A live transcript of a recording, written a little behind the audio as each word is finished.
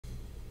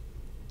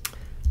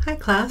Hi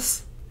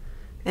class,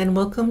 and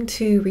welcome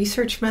to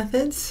Research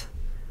Methods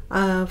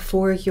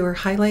for your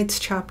highlights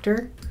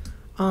chapter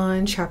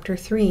on Chapter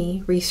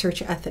 3,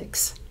 Research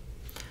Ethics.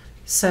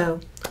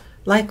 So,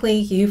 likely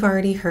you've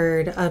already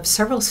heard of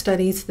several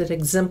studies that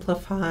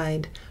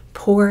exemplified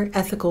poor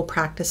ethical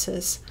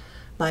practices,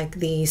 like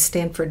the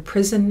Stanford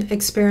Prison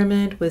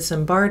Experiment with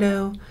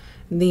Zimbardo,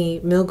 the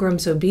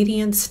Milgram's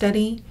Obedience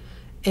Study,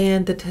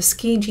 and the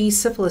Tuskegee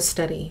Syphilis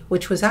Study,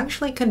 which was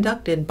actually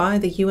conducted by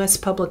the U.S.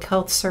 Public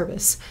Health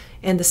Service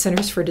and the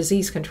Centers for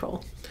Disease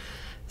Control.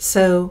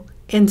 So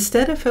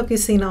instead of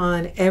focusing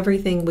on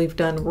everything we've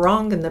done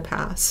wrong in the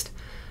past,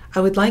 I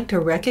would like to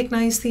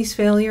recognize these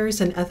failures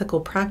in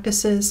ethical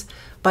practices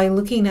by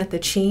looking at the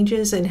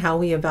changes in how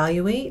we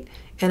evaluate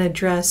and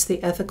address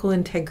the ethical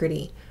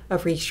integrity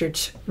of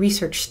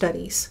research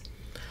studies,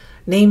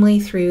 namely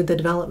through the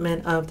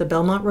development of the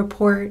Belmont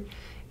Report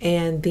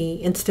and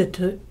the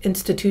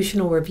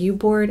Institutional Review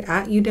Board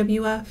at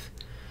UWF,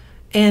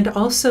 and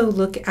also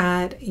look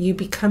at you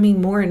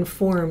becoming more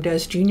informed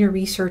as junior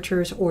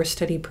researchers or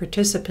study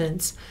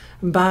participants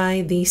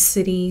by the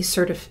City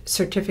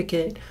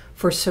Certificate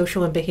for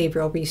Social and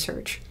Behavioral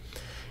Research.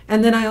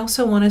 And then I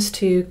also want us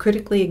to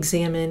critically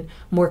examine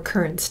more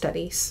current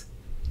studies.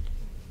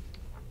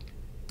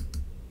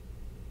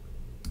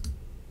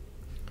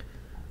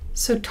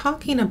 So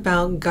talking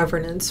about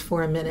governance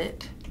for a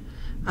minute.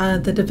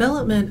 The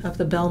development of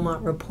the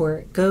Belmont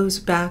Report goes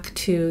back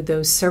to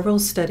those several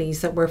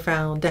studies that were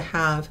found to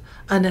have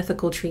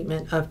unethical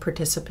treatment of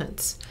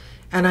participants.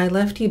 And I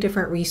left you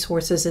different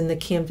resources in the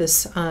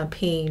Canvas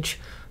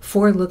page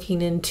for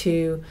looking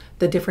into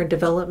the different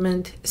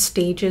development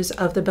stages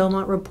of the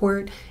Belmont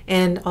Report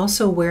and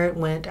also where it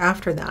went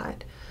after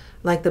that.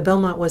 Like the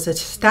Belmont was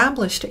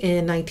established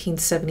in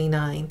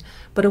 1979,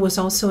 but it was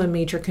also a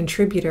major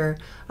contributor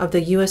of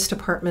the U.S.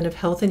 Department of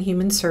Health and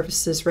Human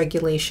Services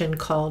regulation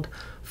called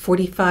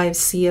 45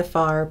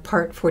 CFR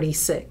Part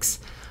 46,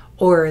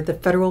 or the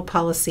Federal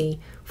Policy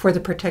for the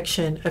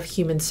Protection of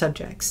Human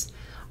Subjects,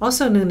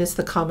 also known as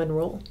the Common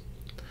Rule.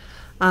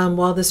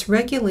 While this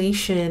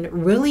regulation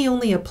really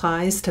only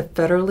applies to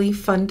federally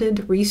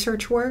funded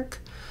research work,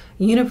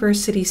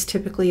 universities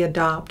typically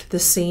adopt the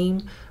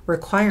same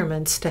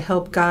requirements to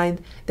help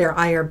guide their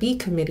IRB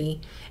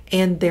committee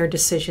and their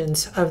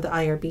decisions of the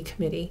IRB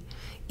committee,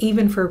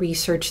 even for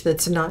research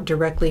that's not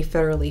directly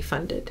federally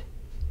funded.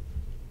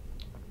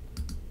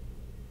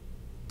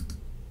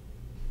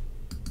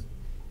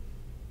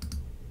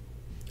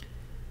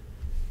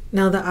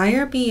 Now, the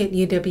IRB at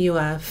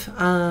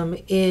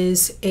UWF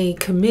is a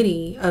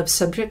committee of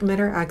subject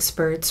matter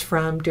experts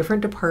from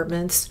different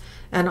departments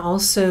and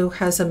also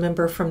has a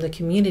member from the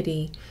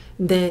community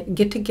that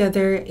get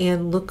together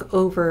and look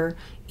over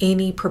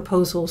any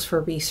proposals for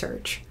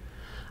research.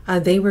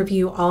 They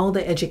review all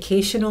the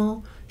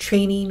educational,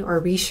 training, or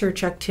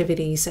research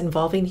activities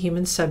involving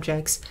human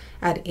subjects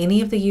at any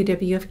of the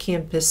UWF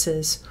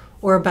campuses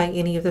or by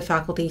any of the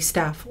faculty,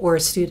 staff, or a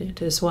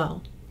student as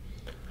well.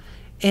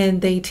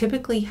 And they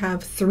typically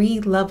have 3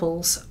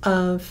 levels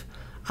of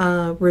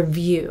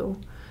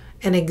review.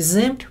 An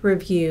exempt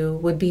review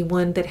would be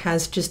one that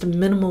has just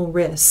minimal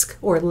risk,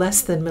 or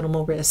less than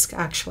minimal risk,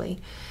 actually.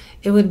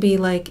 It would be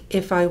like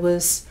if I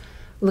was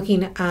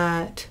looking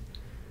at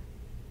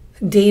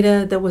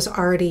data that was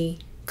already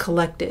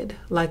collected,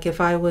 like if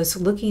I was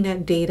looking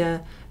at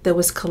data that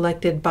was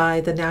collected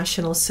by the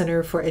National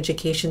Center for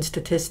Education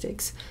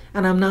Statistics,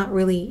 and I'm not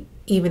really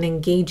even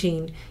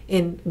engaging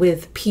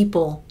with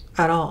people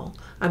at all.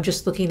 I'm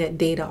just looking at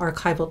data,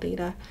 archival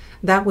data.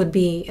 That would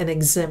be an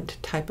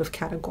exempt type of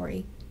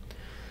category.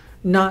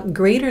 Not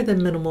greater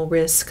than minimal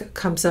risk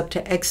comes up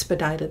to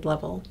expedited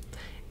level.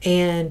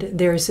 And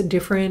there's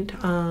different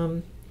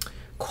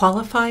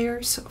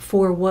qualifiers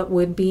for what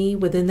would be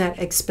within that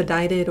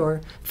expedited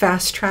or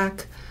fast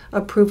track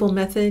approval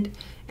method.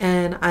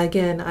 And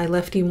again, I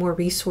left you more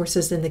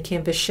resources in the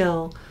Canvas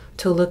shell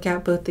to look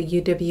at both the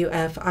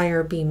UWF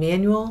IRB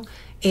manual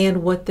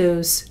and what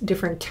those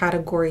different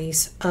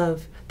categories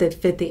that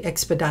fit the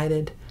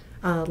expedited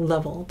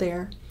level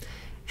there.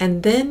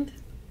 And then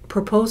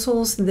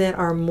proposals that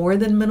are more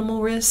than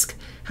minimal risk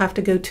have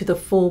to go to the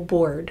full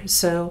board.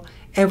 So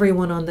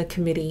everyone on the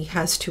committee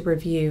has to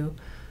review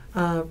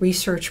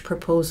research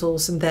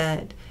proposals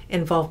that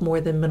involve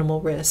more than minimal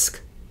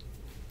risk.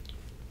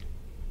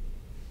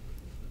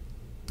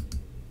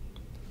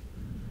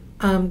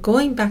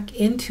 Going back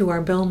into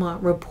our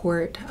Belmont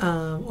report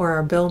or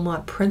our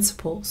Belmont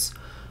principles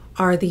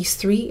are these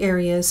 3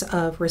 areas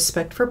of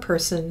respect for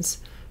persons,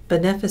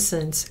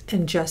 beneficence,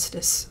 and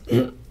justice.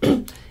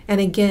 And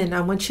again,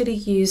 I want you to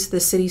use the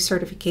City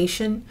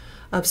Certification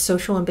of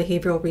Social and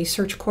Behavioral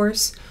Research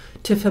course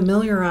to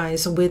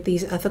familiarize with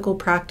these ethical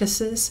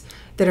practices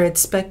that are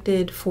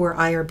expected for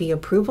IRB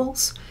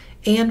approvals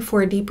and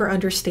for a deeper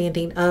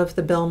understanding of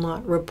the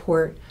Belmont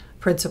Report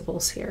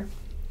principles here.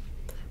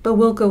 But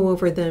we'll go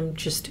over them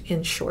just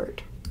in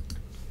short.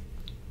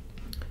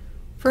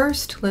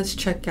 First, let's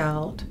check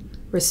out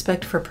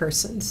respect for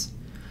persons.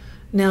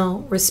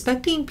 Now,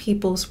 respecting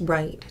people's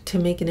right to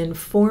make an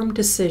informed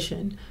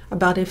decision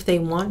about if they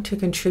want to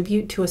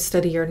contribute to a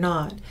study or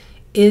not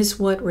is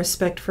what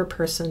respect for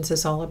persons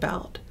is all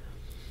about.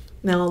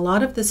 Now, a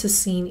lot of this is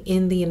seen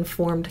in the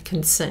informed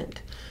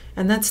consent,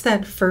 and that's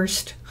that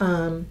first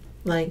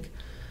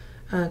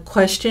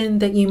question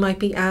that you might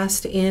be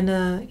asked in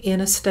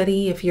a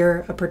study if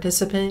you're a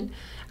participant,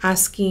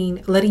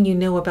 letting you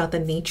know about the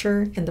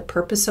nature and the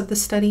purpose of the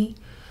study,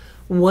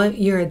 what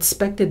you're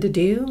expected to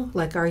do,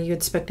 like are you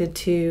expected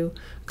to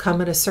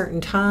come at a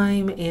certain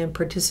time and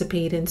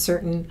participate in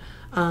certain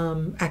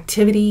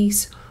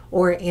activities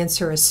or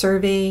answer a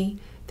survey,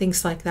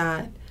 things like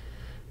that.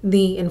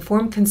 The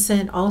informed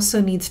consent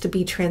also needs to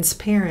be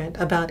transparent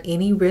about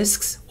any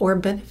risks or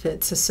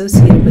benefits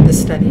associated with the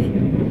study.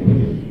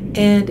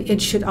 And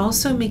it should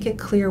also make it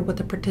clear what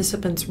the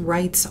participants'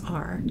 rights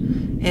are.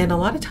 And a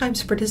lot of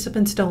times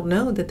participants don't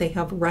know that they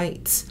have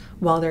rights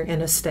while they're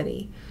in a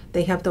study.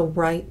 They have the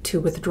right to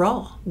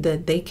withdraw,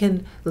 that they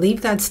can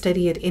leave that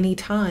study at any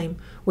time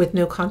with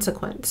no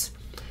consequence.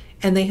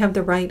 And they have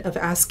the right of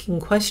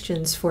asking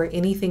questions for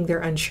anything they're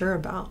unsure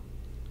about.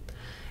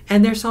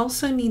 And there's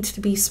also needs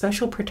to be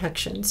special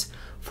protections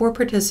for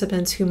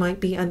participants who might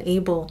be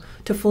unable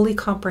to fully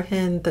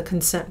comprehend the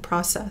consent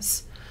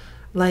process.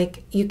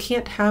 Like, you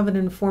can't have an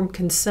informed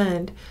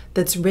consent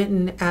that's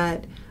written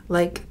at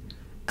like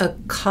a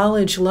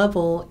college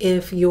level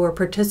if your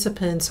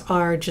participants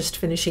are just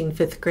finishing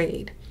 5th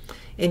grade.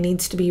 It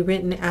needs to be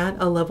written at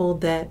a level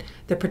that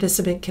the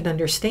participant can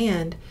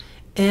understand.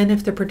 And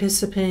if the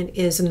participant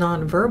is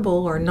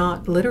nonverbal or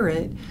not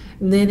literate,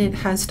 then it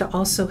has to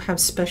also have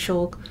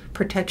special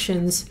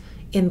protections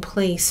in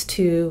place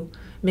to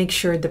make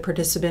sure the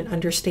participant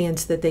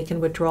understands that they can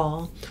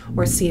withdraw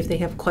or see if they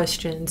have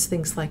questions,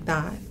 things like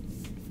that.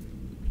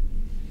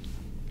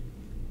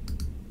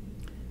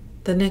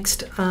 The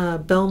next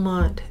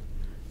Belmont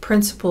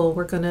principle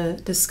we're going to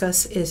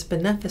discuss is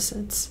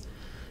beneficence.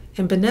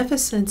 And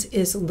beneficence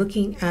is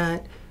looking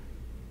at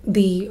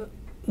the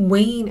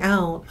weighing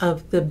out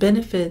of the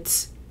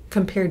benefits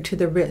compared to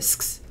the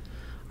risks.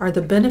 Are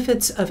the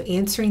benefits of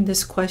answering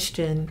this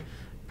question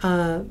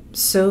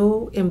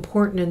so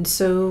important and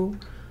so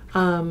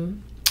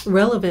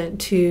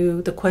relevant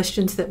to the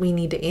questions that we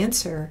need to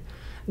answer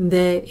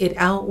that it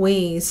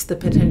outweighs the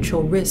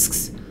potential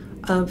risks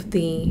of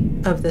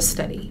the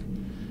study?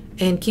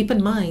 And keep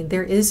in mind,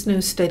 there is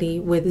no study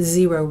with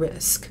 0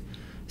 risk.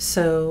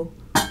 So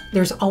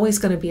there's always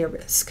going to be a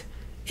risk.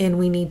 And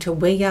we need to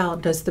weigh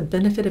out, does the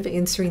benefit of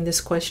answering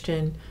this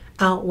question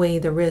outweigh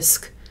the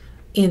risk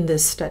in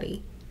this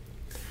study?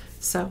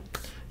 So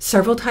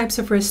several types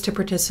of risks to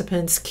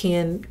participants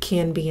can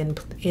be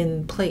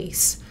in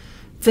place.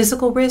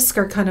 Physical risks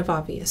are kind of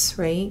obvious,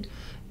 right?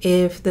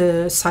 If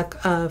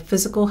the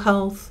physical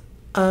health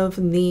of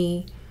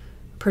the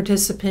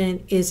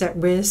participant is at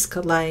risk,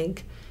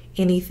 like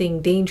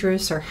anything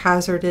dangerous or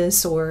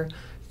hazardous or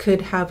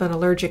could have an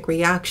allergic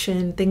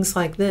reaction, things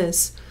like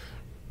this,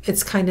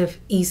 it's kind of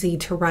easy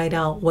to write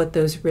out what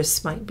those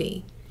risks might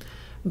be.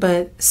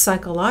 But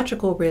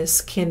psychological risks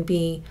can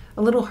be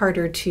a little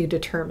harder to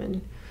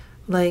determine.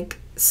 Like,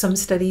 some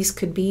studies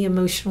could be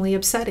emotionally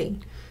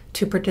upsetting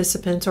to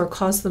participants or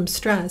cause them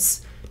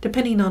stress,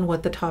 depending on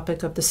what the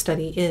topic of the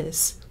study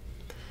is.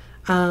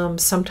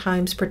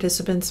 Sometimes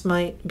participants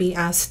might be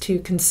asked to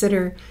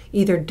consider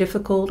either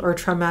difficult or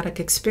traumatic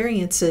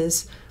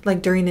experiences,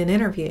 like during an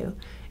interview,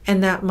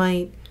 and that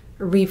might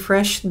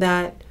refresh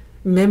that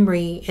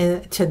memory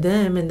to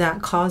them, and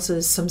that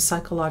causes some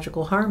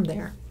psychological harm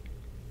there.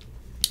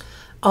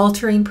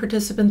 Altering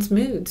participants'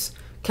 moods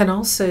can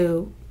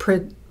also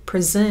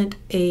present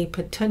a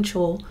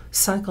potential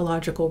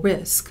psychological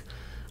risk.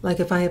 Like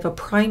if I have a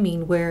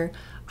priming where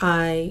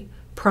I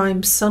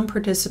prime some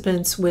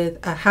participants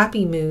with a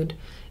happy mood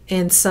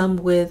and some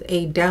with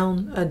a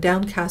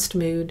downcast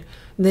mood,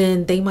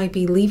 then they might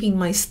be leaving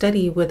my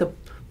study with a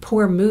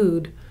poor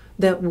mood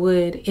that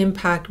would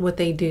impact what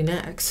they do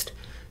next.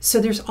 So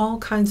there's all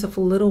kinds of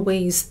little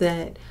ways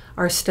that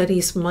our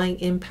studies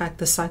might impact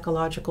the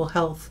psychological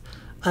health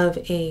of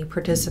a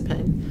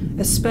participant,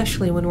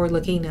 especially when we're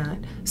looking at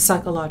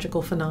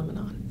psychological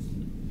phenomenon.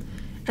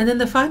 And then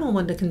the final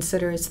one to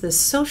consider is the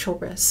social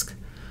risk.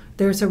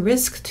 There's a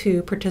risk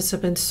to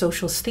participants'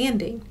 social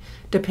standing,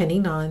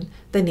 depending on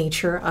the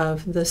nature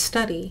of the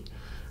study.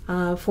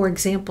 For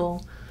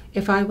example,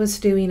 if I was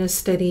doing a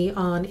study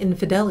on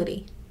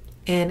infidelity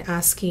and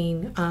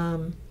asking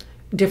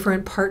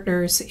different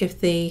partners if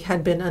they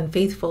had been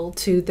unfaithful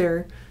to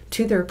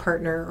their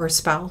partner or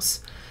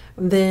spouse,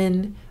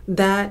 then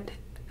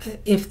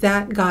if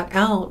that got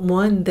out,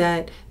 one,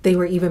 that they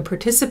were even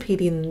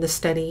participating in the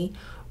study,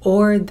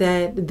 or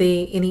that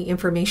any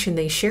information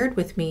they shared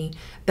with me,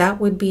 that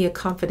would be a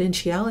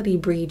confidentiality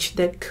breach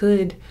that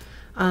could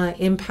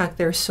impact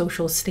their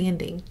social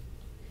standing.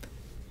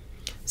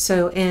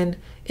 So, and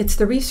it's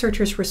the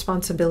researcher's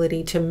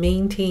responsibility to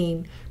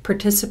maintain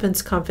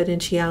participants'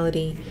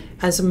 confidentiality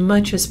as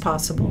much as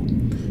possible.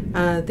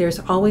 There's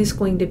always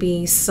going to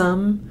be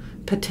some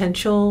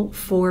potential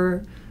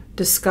for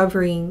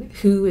discovering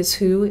who is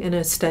who in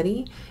a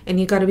study, and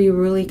you got to be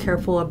really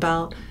careful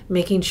about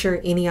making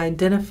sure any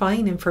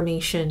identifying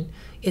information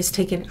is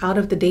taken out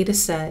of the data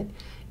set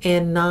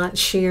and not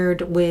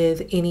shared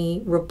with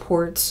any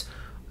reports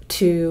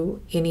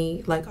to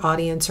any like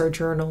audience or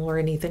journal or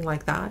anything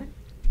like that.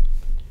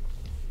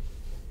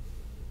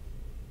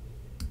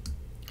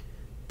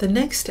 The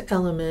next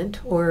element,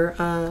 or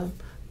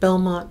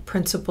Belmont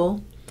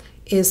principle,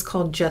 is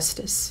called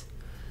justice.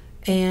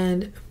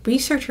 And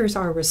researchers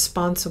are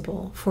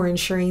responsible for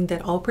ensuring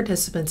that all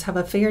participants have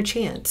a fair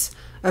chance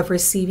of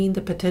receiving the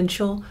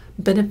potential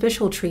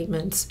beneficial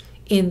treatments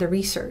in the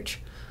research.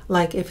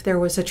 Like if there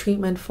was a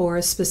treatment for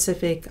a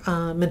specific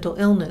mental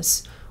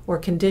illness or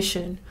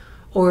condition,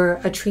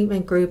 or a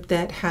treatment group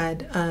that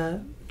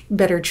had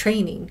better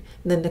training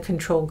than the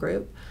control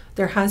group,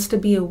 there has to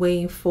be a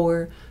way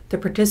for the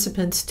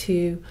participants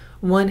to,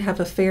 one, have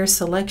a fair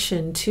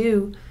selection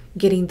to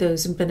getting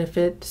those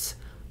benefits,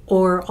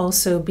 or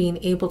also being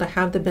able to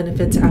have the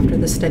benefits after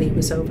the study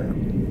was over.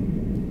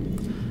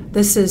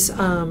 This is,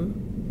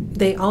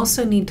 they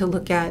also need to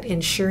look at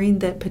ensuring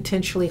that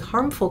potentially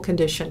harmful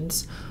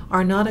conditions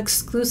are not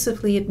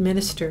exclusively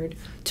administered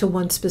to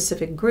one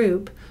specific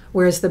group,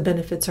 whereas the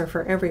benefits are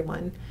for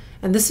everyone.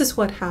 And this is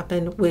what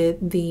happened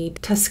with the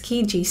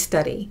Tuskegee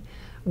study,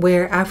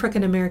 where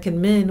African American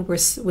men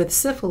with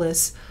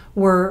syphilis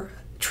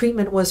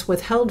treatment was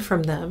withheld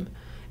from them,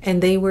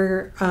 and they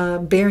were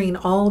bearing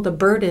all the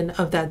burden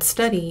of that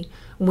study,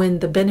 when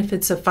the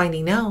benefits of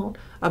finding out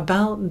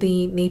about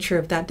the nature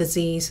of that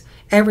disease,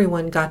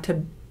 everyone got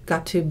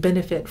to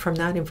benefit from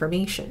that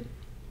information.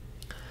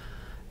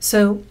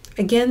 So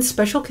again,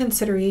 special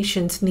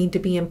considerations need to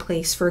be in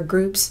place for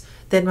groups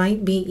that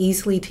might be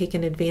easily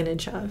taken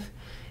advantage of.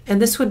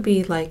 And this would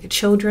be like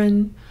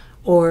children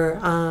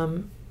or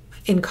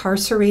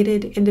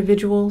incarcerated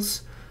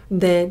individuals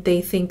that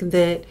they think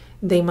that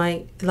they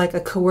might, like a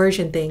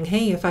coercion thing.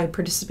 Hey, if I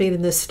participate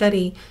in this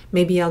study,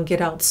 maybe I'll get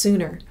out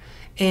sooner.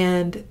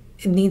 And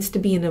it needs to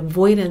be an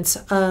avoidance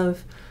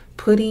of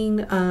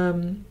putting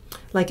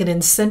like an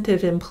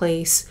incentive in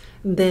place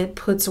that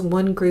puts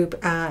one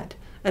group at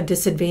a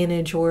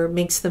disadvantage or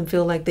makes them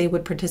feel like they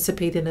would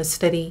participate in a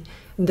study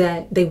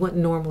that they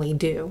wouldn't normally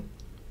do.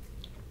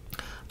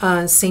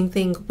 Same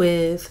thing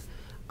with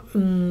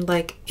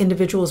like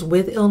individuals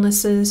with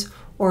illnesses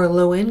or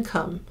low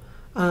income,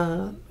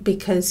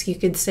 because you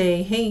could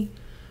say, hey,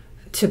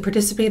 to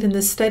participate in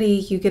this study,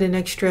 you get an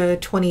extra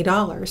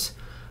 $20.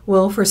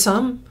 Well, for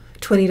some,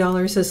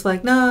 $20 is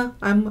like, nah,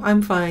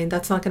 I'm fine.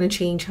 That's not going to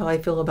change how I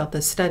feel about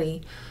this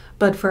study.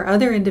 But for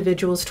other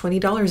individuals,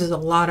 $20 is a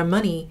lot of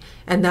money,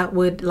 and that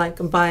would like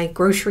buy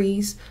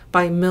groceries,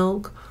 buy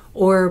milk,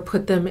 or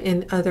put them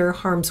in other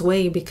harm's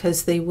way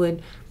because they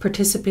would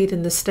participate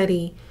in the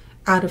study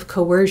out of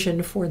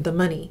coercion for the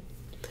money.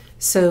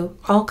 So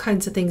all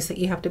kinds of things that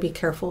you have to be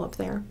careful of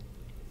there.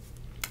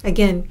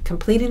 Again,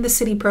 completing the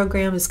city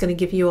program is going to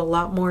give you a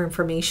lot more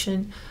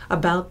information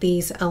about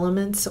these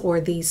elements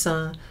or these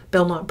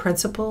Belmont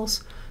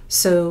principles.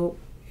 So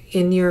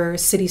in your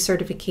city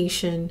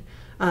certification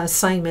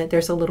assignment,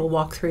 there's a little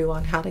walkthrough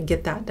on how to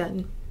get that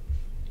done.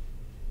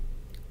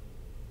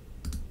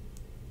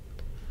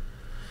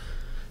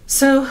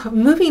 So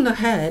moving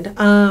ahead,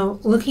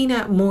 looking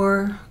at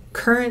more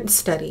current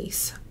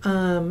studies,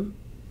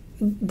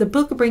 the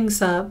book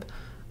brings up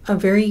a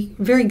very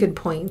good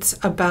points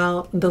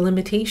about the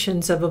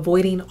limitations of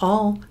avoiding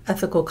all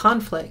ethical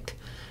conflict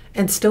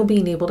and still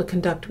being able to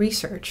conduct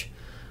research.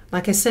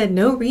 Like I said,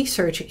 no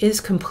research is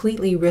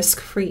completely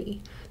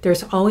risk-free.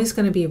 There's always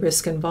going to be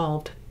risk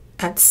involved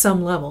at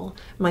some level.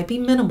 It might be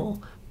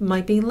minimal,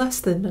 might be less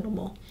than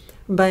minimal,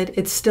 but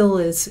it still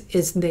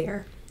is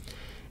there.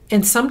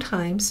 And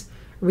sometimes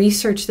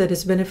research that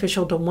is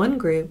beneficial to one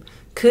group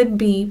could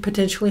be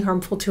potentially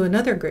harmful to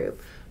another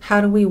group. How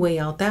do we weigh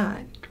out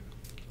that?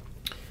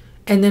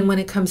 And then when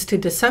it comes to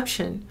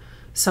deception,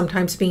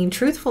 sometimes being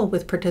truthful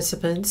with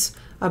participants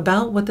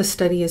about what the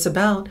study is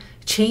about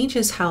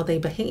changes how they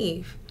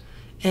behave.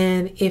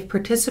 And if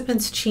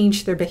participants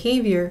change their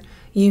behavior,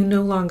 you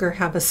no longer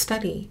have a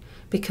study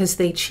because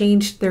they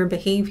changed their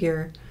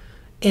behavior,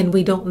 and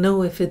we don't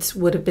know if it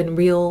would have been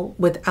real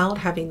without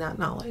having that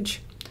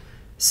knowledge.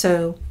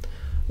 So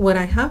what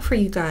I have for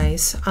you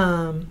guys,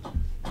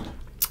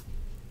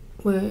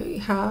 we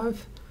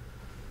have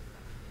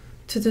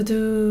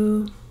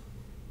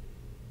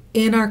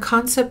in our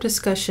concept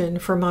discussion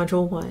for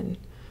Module 1,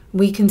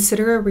 we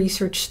consider a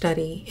research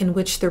study in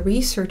which the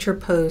researcher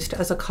posed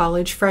as a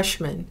college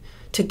freshman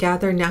to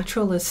gather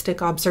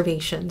naturalistic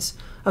observations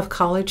of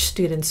college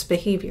students'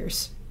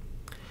 behaviors.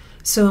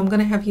 So I'm going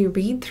to have you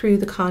read through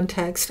the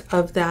context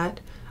of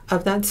that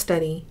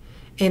study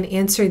and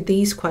answer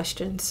these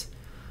questions.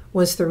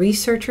 Was the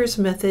researcher's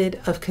method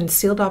of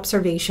concealed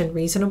observation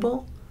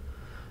reasonable?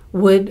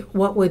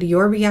 What would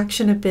your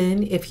reaction have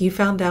been if you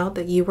found out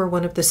that you were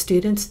one of the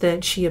students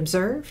that she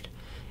observed?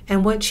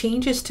 And what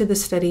changes to the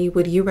study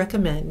would you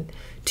recommend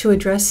to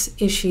address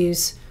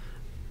issues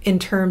in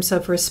terms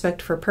of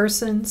respect for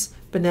persons,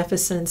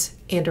 beneficence,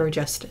 and/or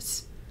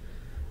justice?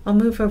 I'll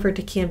move over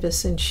to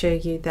Canvas and show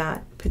you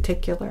that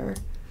particular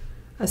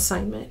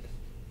assignment.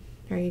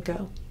 There you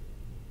go.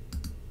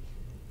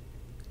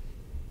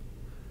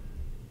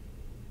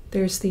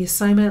 There's the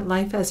assignment,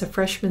 Life as a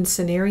Freshman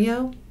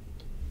Scenario.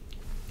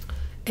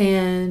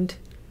 And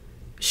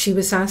she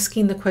was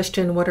asking the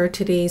question, what are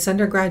today's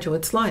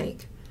undergraduates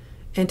like?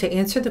 And to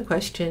answer the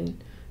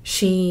question,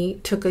 she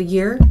took a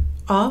year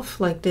off,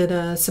 like did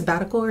a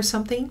sabbatical or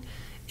something,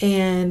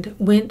 and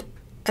went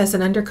as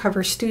an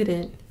undercover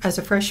student as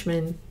a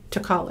freshman to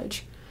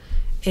college.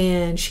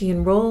 And she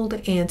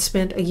enrolled and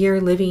spent a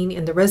year living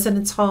in the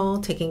residence hall,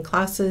 taking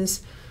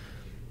classes,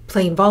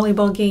 playing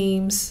volleyball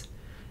games.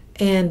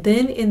 And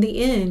then in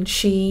the end,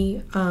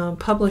 she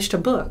published a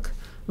book,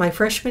 My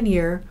Freshman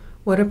Year,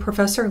 What a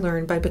Professor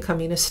Learned by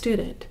Becoming a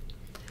Student.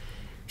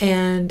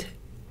 And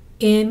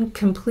in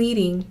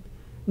completing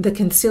the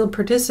concealed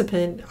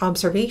participant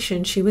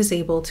observation, she was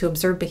able to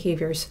observe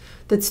behaviors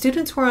that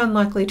students were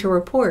unlikely to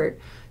report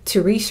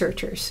to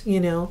researchers,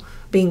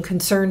 being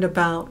concerned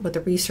about what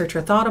the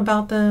researcher thought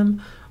about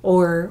them,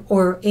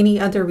 or any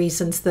other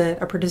reasons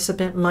that a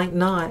participant might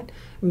not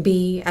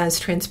be as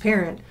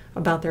transparent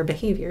about their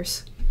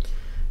behaviors.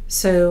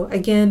 So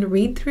again,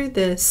 read through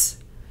this,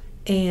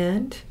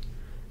 and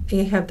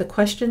you have the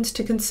questions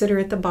to consider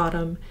at the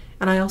bottom,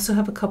 and I also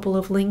have a couple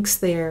of links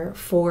there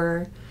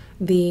for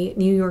the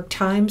New York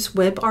Times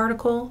web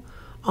article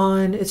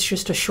on, it's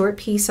just a short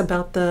piece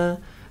about the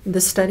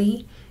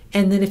study.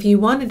 And then if you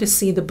wanted to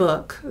see the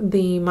book,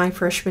 the My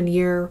Freshman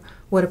Year,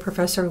 What a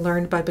Professor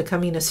Learned by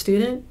Becoming a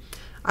Student,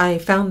 I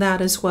found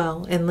that as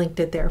well and linked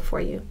it there for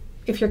you,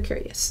 if you're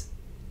curious.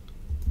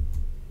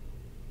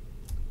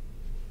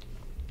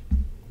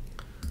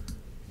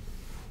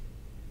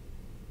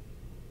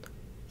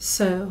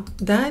 So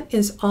that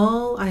is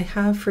all I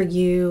have for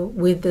you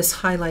with this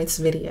highlights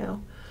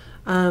video.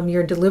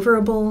 Your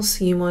deliverables,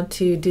 you want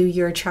to do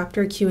your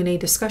chapter Q&A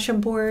discussion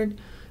board,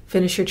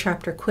 finish your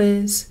chapter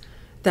quiz,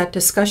 that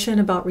discussion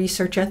about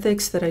research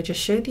ethics that I just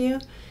showed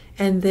you,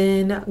 and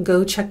then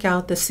go check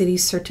out the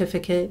city's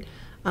certificate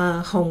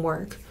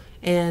homework.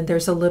 And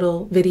there's a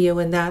little video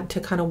in that to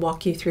kind of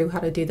walk you through how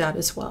to do that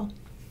as well.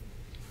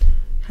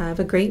 Have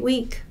a great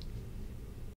week.